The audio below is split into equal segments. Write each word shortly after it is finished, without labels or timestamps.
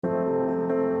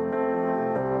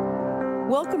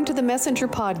Welcome to the Messenger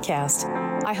Podcast.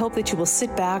 I hope that you will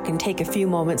sit back and take a few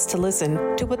moments to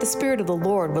listen to what the Spirit of the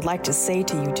Lord would like to say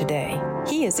to you today.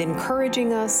 He is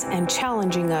encouraging us and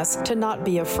challenging us to not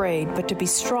be afraid, but to be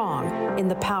strong in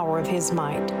the power of His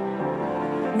might.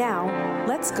 Now,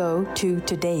 let's go to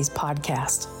today's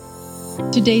podcast.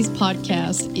 Today's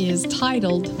podcast is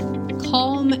titled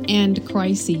Calm and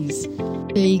Crises.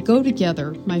 They go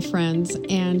together, my friends,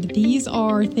 and these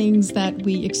are things that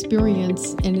we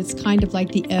experience, and it's kind of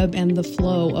like the ebb and the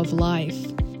flow of life.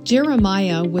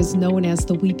 Jeremiah was known as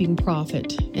the weeping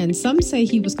prophet, and some say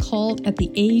he was called at the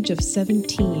age of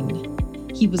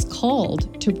 17. He was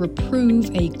called to reprove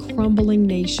a crumbling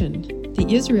nation,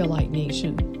 the Israelite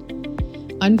nation.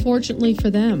 Unfortunately for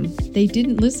them, they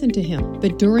didn't listen to him,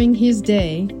 but during his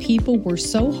day, people were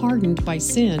so hardened by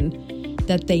sin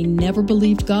that they never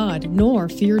believed God nor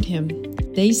feared Him.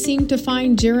 They seemed to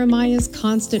find Jeremiah's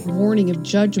constant warning of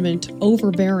judgment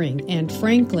overbearing and,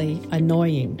 frankly,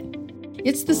 annoying.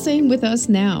 It's the same with us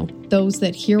now. Those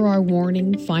that hear our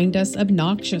warning find us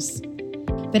obnoxious.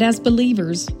 But as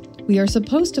believers, we are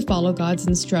supposed to follow God's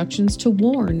instructions to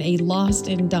warn a lost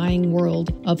and dying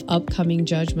world of upcoming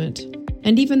judgment.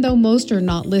 And even though most are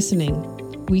not listening,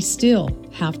 we still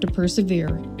have to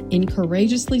persevere in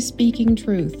courageously speaking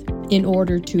truth in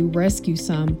order to rescue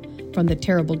some from the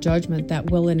terrible judgment that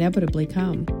will inevitably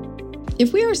come.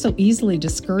 If we are so easily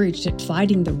discouraged at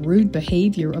fighting the rude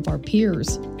behavior of our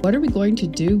peers, what are we going to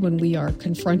do when we are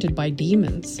confronted by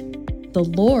demons? The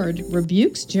Lord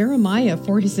rebukes Jeremiah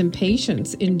for his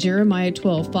impatience in Jeremiah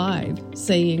 12:5,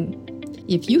 saying,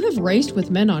 "If you have raced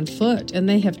with men on foot and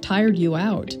they have tired you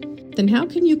out, then how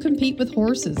can you compete with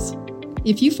horses?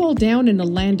 If you fall down in a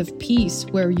land of peace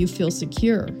where you feel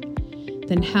secure,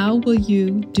 then how will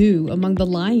you do among the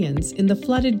lions in the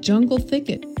flooded jungle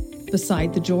thicket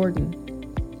beside the Jordan?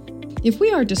 If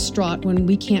we are distraught when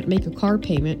we can't make a car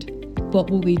payment, what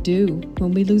will we do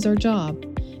when we lose our job?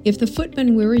 If the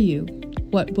footmen weary you,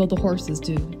 what will the horses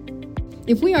do?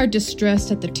 If we are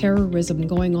distressed at the terrorism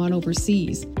going on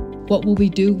overseas, what will we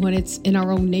do when it's in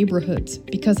our own neighborhoods?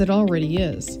 Because it already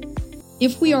is.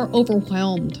 If we are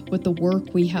overwhelmed with the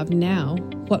work we have now,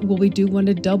 what will we do when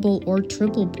a double or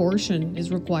triple portion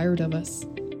is required of us?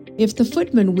 If the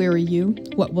footmen weary you,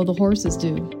 what will the horses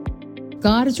do?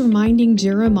 God is reminding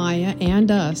Jeremiah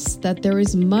and us that there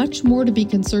is much more to be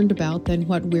concerned about than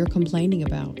what we're complaining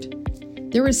about.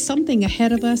 There is something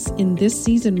ahead of us in this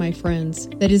season, my friends,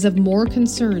 that is of more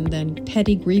concern than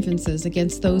petty grievances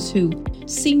against those who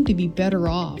seem to be better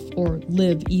off or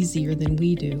live easier than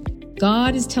we do.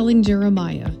 God is telling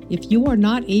Jeremiah, if you are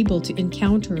not able to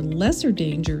encounter lesser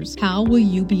dangers, how will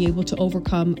you be able to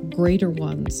overcome greater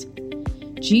ones?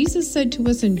 Jesus said to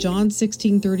us in John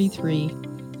 16:33,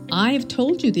 "I have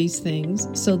told you these things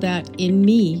so that in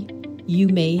me you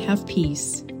may have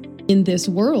peace. In this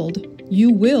world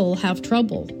you will have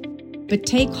trouble, but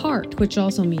take heart," which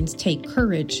also means take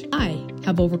courage. "I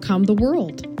have overcome the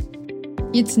world."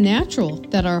 It's natural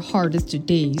that our hardest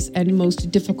days and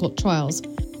most difficult trials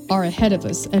are ahead of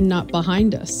us and not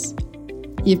behind us.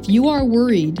 If you are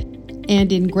worried and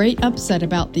in great upset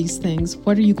about these things,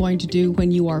 what are you going to do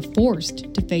when you are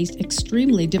forced to face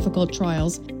extremely difficult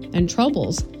trials and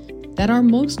troubles that are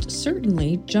most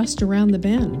certainly just around the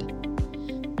bend?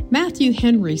 Matthew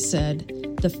Henry said,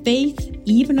 "The faith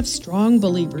even of strong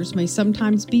believers may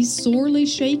sometimes be sorely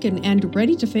shaken and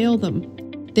ready to fail them.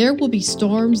 There will be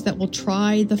storms that will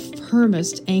try the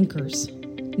firmest anchors."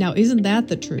 Now, isn't that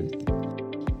the truth?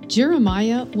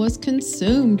 Jeremiah was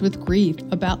consumed with grief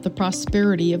about the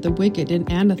prosperity of the wicked in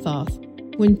Anathoth,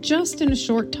 when just in a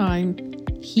short time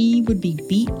he would be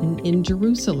beaten in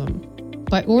Jerusalem.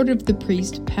 By order of the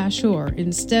priest Pashur,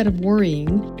 instead of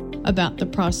worrying about the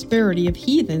prosperity of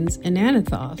heathens in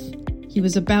Anathoth, he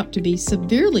was about to be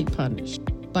severely punished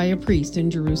by a priest in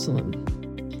Jerusalem.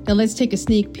 Now let's take a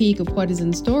sneak peek of what is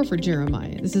in store for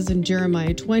Jeremiah. This is in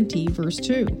Jeremiah 20, verse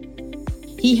 2.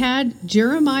 He had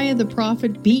Jeremiah the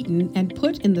prophet beaten and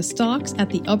put in the stocks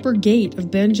at the upper gate of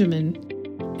Benjamin,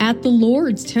 at the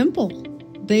Lord's temple.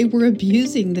 They were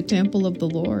abusing the temple of the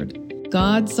Lord.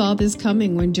 God saw this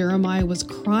coming when Jeremiah was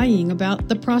crying about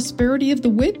the prosperity of the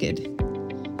wicked.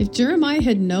 If Jeremiah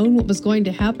had known what was going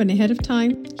to happen ahead of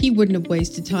time, he wouldn't have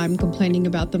wasted time complaining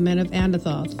about the men of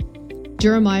Anathoth.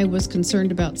 Jeremiah was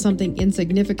concerned about something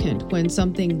insignificant when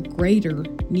something greater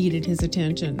needed his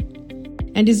attention.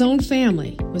 And his own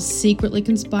family was secretly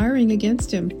conspiring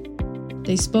against him.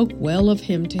 They spoke well of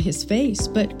him to his face,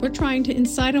 but were trying to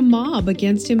incite a mob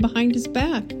against him behind his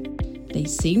back. They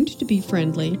seemed to be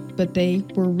friendly, but they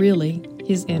were really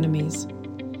his enemies.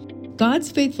 God's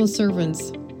faithful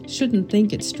servants shouldn't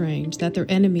think it strange that their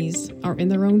enemies are in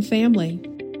their own family,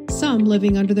 some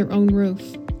living under their own roof.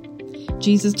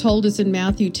 Jesus told us in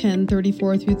Matthew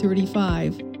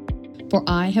 10:34-35, "For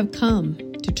I have come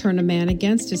to turn a man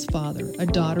against his father, a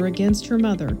daughter against her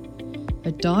mother,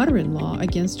 a daughter-in-law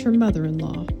against her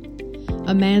mother-in-law.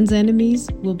 A man's enemies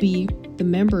will be the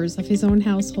members of his own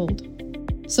household."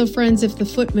 So friends, if the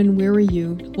footmen weary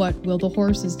you, what will the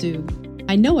horses do?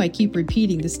 I know I keep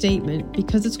repeating the statement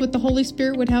because it's what the Holy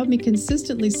Spirit would have me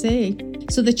consistently say,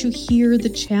 so that you hear the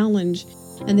challenge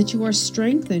and that you are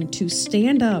strengthened to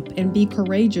stand up and be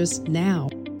courageous now.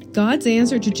 God's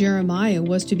answer to Jeremiah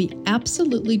was to be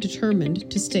absolutely determined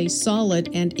to stay solid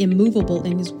and immovable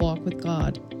in his walk with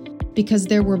God, because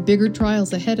there were bigger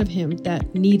trials ahead of him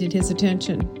that needed his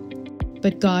attention.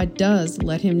 But God does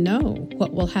let him know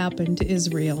what will happen to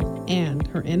Israel and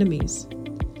her enemies.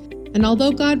 And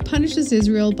although God punishes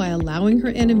Israel by allowing her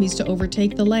enemies to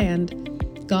overtake the land,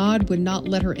 God would not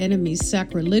let her enemies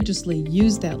sacrilegiously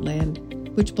use that land,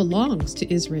 which belongs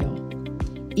to Israel.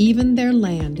 Even their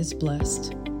land is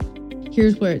blessed.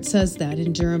 Here's where it says that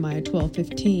in Jeremiah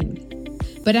 12:15.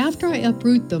 "But after I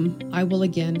uproot them, I will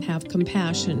again have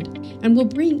compassion, and will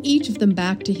bring each of them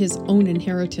back to his own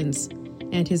inheritance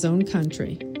and his own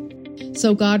country."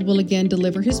 So God will again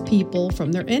deliver his people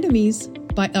from their enemies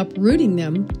by uprooting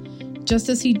them, just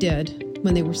as he did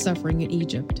when they were suffering in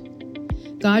Egypt.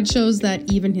 God shows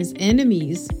that even his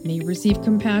enemies may receive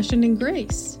compassion and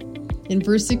grace. In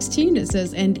verse 16 it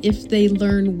says, "And if they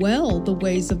learn well the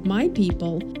ways of my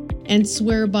people, and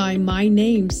swear by my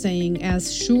name, saying,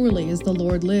 as surely as the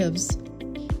Lord lives,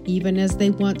 even as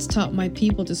they once taught my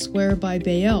people to swear by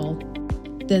Baal,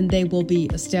 then they will be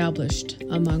established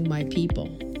among my people."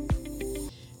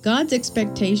 God's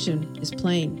expectation is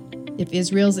plain. If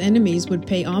Israel's enemies would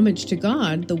pay homage to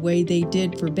God the way they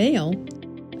did for Baal,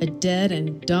 a dead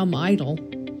and dumb idol,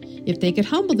 if they could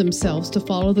humble themselves to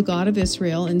follow the God of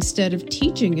Israel instead of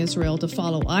teaching Israel to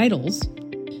follow idols,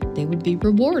 they would be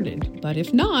rewarded. But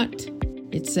if not,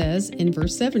 it says in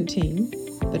verse 17,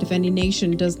 "But if any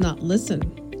nation does not listen,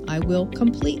 I will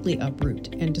completely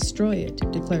uproot and destroy it,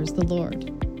 declares the Lord."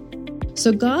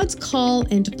 So God's call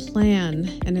and plan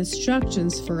and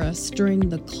instructions for us during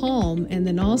the calm and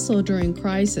then also during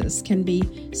crisis can be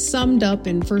summed up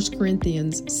in 1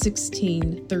 Corinthians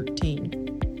 16:13.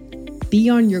 "Be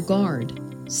on your guard,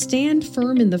 stand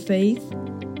firm in the faith,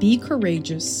 be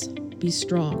courageous, be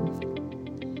strong."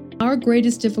 Our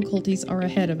greatest difficulties are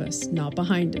ahead of us, not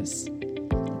behind us.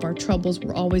 If our troubles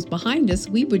were always behind us,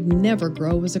 we would never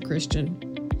grow as a Christian.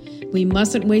 We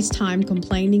mustn't waste time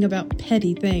complaining about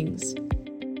petty things.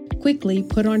 Quickly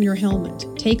put on your helmet,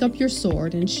 take up your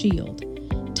sword and shield,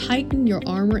 tighten your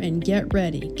armor and get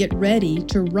ready. Get ready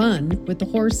to run with the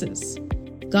horses.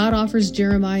 God offers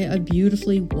Jeremiah a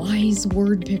beautifully wise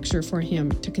word picture for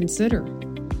him to consider.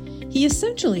 He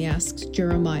essentially asks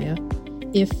Jeremiah,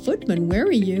 "If footmen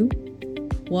weary you,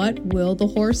 what will the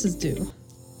horses do?"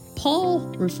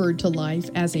 Paul referred to life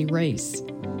as a race.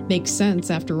 Makes sense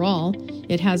after all.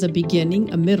 It has a beginning,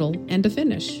 a middle, and a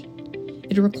finish.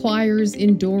 It requires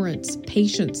endurance,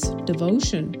 patience,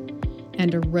 devotion,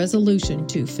 and a resolution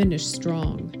to finish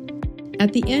strong.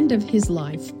 At the end of his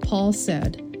life, Paul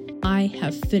said, "I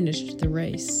have finished the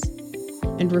race."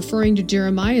 And referring to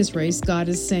Jeremiah's race, God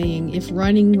is saying, if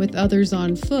running with others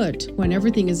on foot when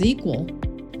everything is equal,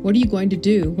 what are you going to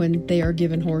do when they are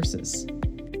given horses?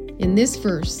 In this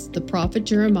verse, the prophet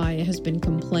Jeremiah has been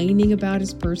complaining about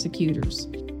his persecutors,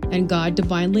 and God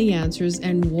divinely answers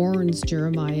and warns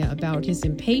Jeremiah about his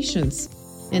impatience,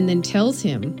 and then tells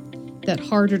him that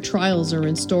harder trials are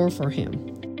in store for him.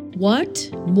 What?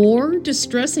 More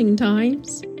distressing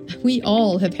times? We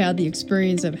all have had the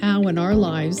experience of how in our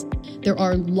lives there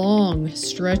are long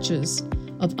stretches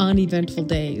of uneventful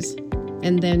days,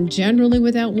 and then generally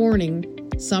without warning,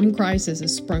 some crisis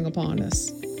is sprung upon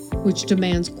us, which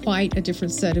demands quite a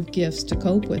different set of gifts to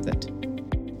cope with it.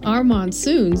 Our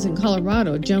monsoons in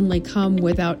Colorado generally come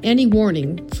without any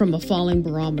warning from a falling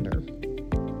barometer.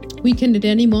 We can at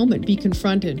any moment be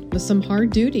confronted with some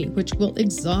hard duty which will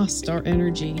exhaust our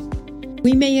energy.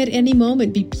 We may at any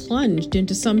moment be plunged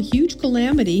into some huge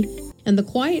calamity, and the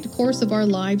quiet course of our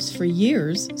lives for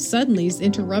years suddenly is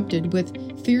interrupted with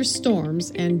fierce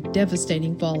storms and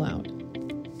devastating fallout.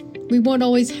 We won't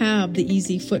always have the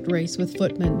easy foot race with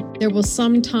footmen. There will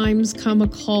sometimes come a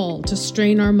call to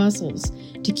strain our muscles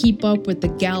to keep up with the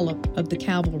gallop of the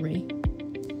cavalry.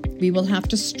 We will have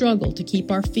to struggle to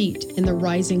keep our feet in the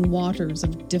rising waters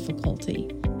of difficulty,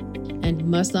 and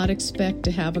must not expect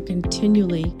to have a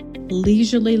continually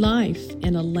leisurely life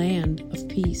in a land of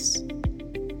peace.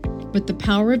 With the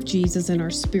power of Jesus in our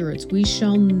spirits, we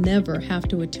shall never have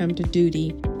to attempt a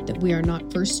duty that we are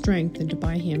not first strengthened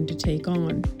by Him to take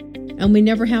on. And we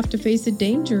never have to face a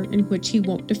danger in which He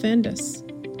won't defend us.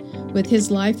 With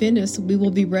His life in us, we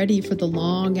will be ready for the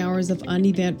long hours of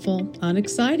uneventful,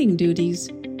 unexciting duties,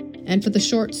 and for the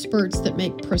short spurts that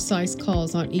make precise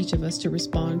calls on each of us to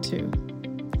respond to.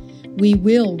 We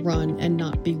will run and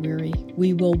not be weary.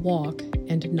 We will walk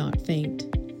and not faint.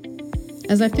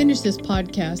 As I finish this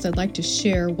podcast, I'd like to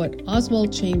share what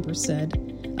Oswald Chambers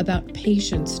said about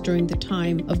patience during the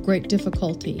time of great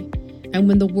difficulty and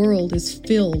when the world is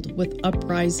filled with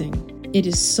uprising. It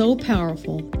is so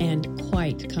powerful and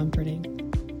quite comforting.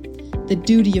 The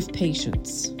duty of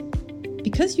patience.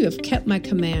 Because you have kept my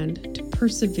command to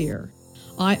persevere,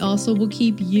 I also will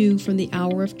keep you from the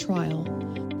hour of trial,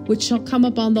 which shall come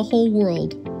upon the whole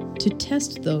world to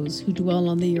test those who dwell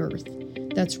on the earth.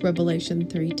 That's Revelation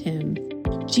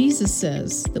 3:10. Jesus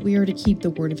says that we are to keep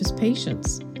the word of His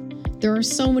patience. There are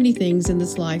so many things in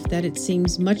this life that it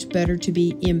seems much better to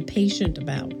be impatient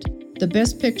about. The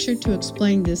best picture to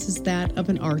explain this is that of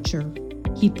an archer.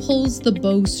 He pulls the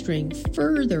bowstring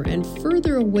further and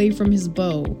further away from his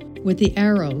bow with the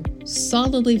arrow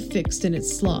solidly fixed in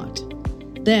its slot.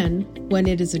 Then, when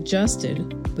it is adjusted,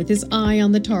 with his eye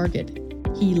on the target,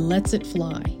 he lets it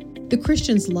fly. The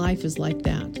Christian's life is like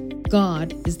that.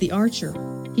 God is the archer.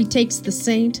 He takes the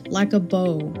saint like a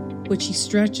bow, which he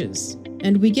stretches,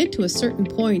 and we get to a certain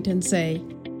point and say,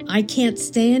 I can't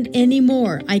stand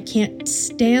anymore. I can't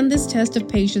stand this test of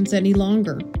patience any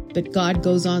longer. But God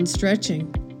goes on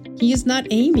stretching. He is not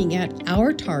aiming at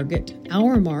our target,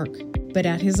 our mark, but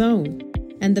at His own.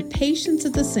 And the patience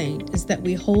of the saint is that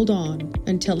we hold on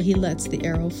until He lets the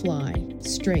arrow fly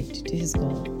straight to his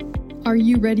goal. Are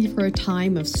you ready for a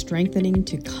time of strengthening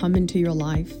to come into your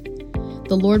life?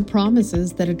 The Lord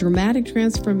promises that a dramatic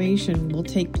transformation will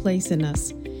take place in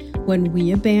us when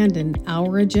we abandon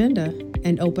our agenda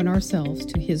and open ourselves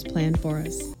to His plan for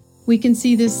us. We can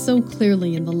see this so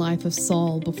clearly in the life of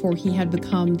Saul before he had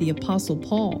become the Apostle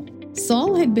Paul.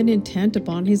 Saul had been intent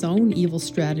upon his own evil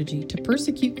strategy to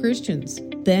persecute Christians.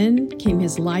 Then came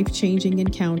his life-changing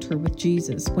encounter with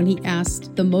Jesus when he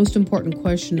asked the most important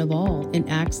question of all in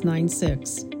Acts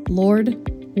 9:6. Lord,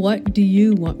 what do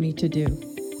you want me to do?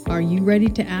 Are you ready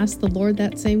to ask the Lord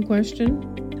that same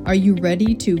question? Are you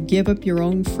ready to give up your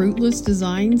own fruitless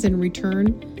designs in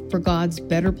return for God's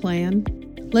better plan?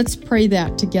 Let's pray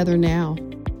that together now.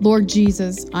 Lord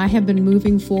Jesus, I have been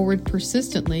moving forward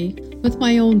persistently with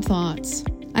my own thoughts.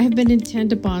 I have been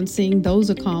intent upon seeing those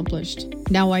accomplished.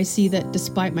 Now I see that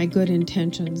despite my good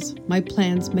intentions, my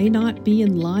plans may not be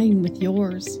in line with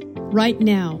yours. Right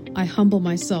now, I humble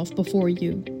myself before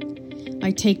you.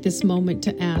 I take this moment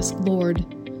to ask, Lord,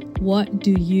 what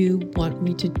do you want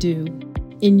me to do?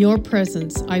 In your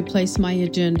presence, I place my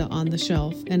agenda on the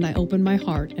shelf and I open my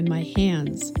heart and my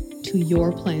hands to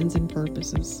your plans and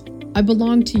purposes. I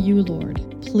belong to you, Lord.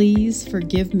 Please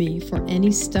forgive me for any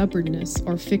stubbornness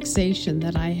or fixation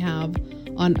that I have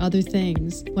on other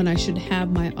things when I should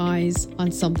have my eyes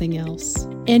on something else.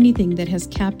 Anything that has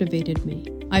captivated me,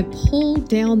 I pull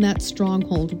down that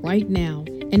stronghold right now.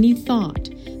 Any thought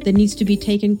that needs to be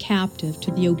taken captive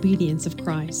to the obedience of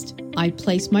Christ. I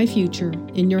place my future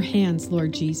in your hands,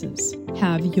 Lord Jesus.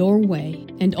 Have your way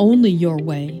and only your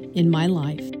way in my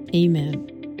life. Amen.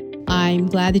 I'm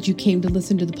glad that you came to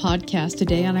listen to the podcast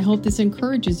today, and I hope this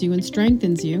encourages you and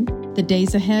strengthens you. The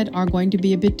days ahead are going to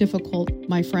be a bit difficult,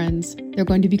 my friends. They're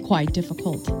going to be quite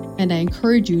difficult. And I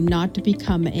encourage you not to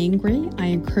become angry. I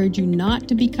encourage you not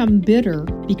to become bitter,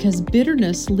 because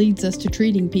bitterness leads us to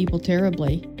treating people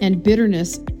terribly. And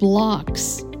bitterness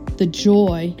blocks the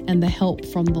joy and the help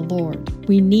from the Lord.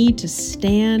 We need to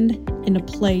stand in a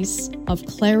place of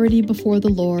clarity before the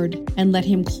Lord and let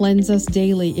Him cleanse us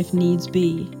daily if needs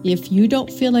be. If you don't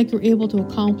feel like you're able to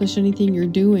accomplish anything you're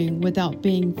doing without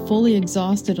being fully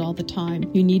exhausted all the time,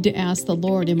 you need to ask the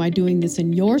Lord, am I doing this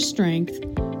in your strength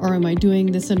or am I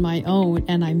doing this in my own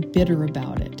and I'm bitter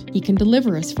about it? He can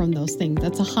deliver us from those things.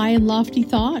 That's a high and lofty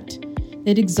thought.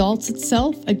 It exalts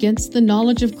itself against the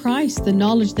knowledge of Christ, the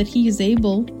knowledge that He is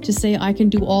able to say, I can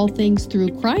do all things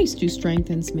through Christ who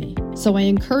strengthens me. So I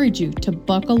encourage you to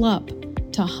buckle up,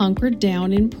 to hunker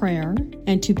down in prayer,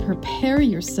 and to prepare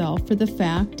yourself for the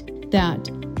fact that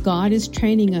God is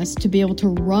training us to be able to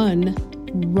run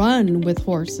with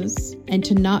horses and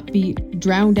to not be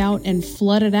drowned out and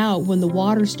flooded out when the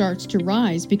water starts to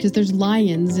rise because there's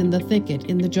lions in the thicket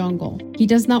in the jungle. He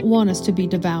does not want us to be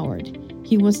devoured.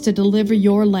 He wants to deliver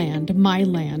your land, my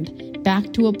land,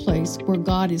 back to a place where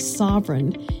God is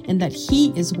sovereign and that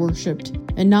He is worshipped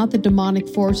and not the demonic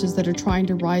forces that are trying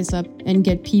to rise up and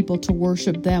get people to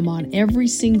worship them on every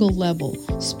single level,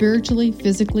 spiritually,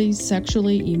 physically,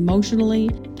 sexually, emotionally,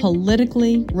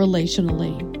 politically,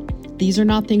 relationally. These are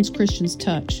not things Christians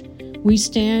touch. We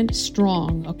stand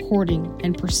strong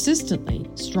and persistently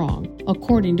strong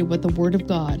according to what the Word of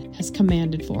God has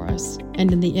commanded for us.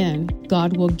 And in the end,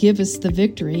 God will give us the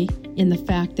victory in the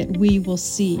fact that we will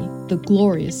see the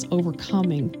glorious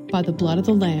overcoming by the blood of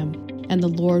the Lamb, and the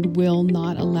Lord will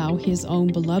not allow His own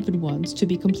beloved ones to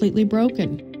be completely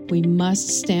broken. We must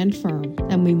stand firm,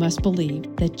 and we must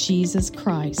believe that Jesus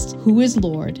Christ, who is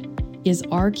Lord, is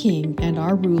our King and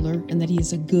our ruler, and that He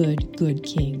is a good, good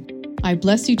King. I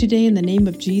bless you today in the name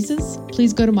of Jesus.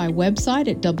 Please go to my website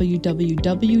at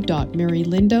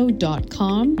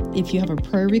www.marylindo.com. If you have a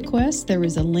prayer request, there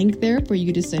is a link there for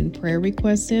you to send prayer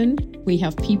requests in. We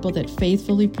have people that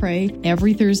faithfully pray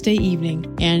every Thursday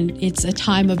evening, and it's a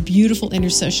time of beautiful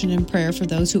intercession and prayer for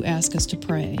those who ask us to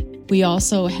pray. We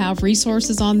also have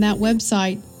resources on that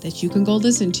website that you can go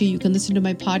listen to. You can listen to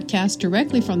my podcast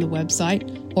directly from the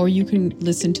website, or you can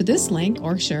listen to this link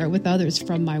or share it with others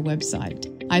from my website.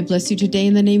 I bless you today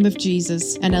in the name of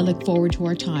Jesus, and I look forward to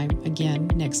our time again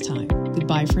next time.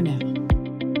 Goodbye for now.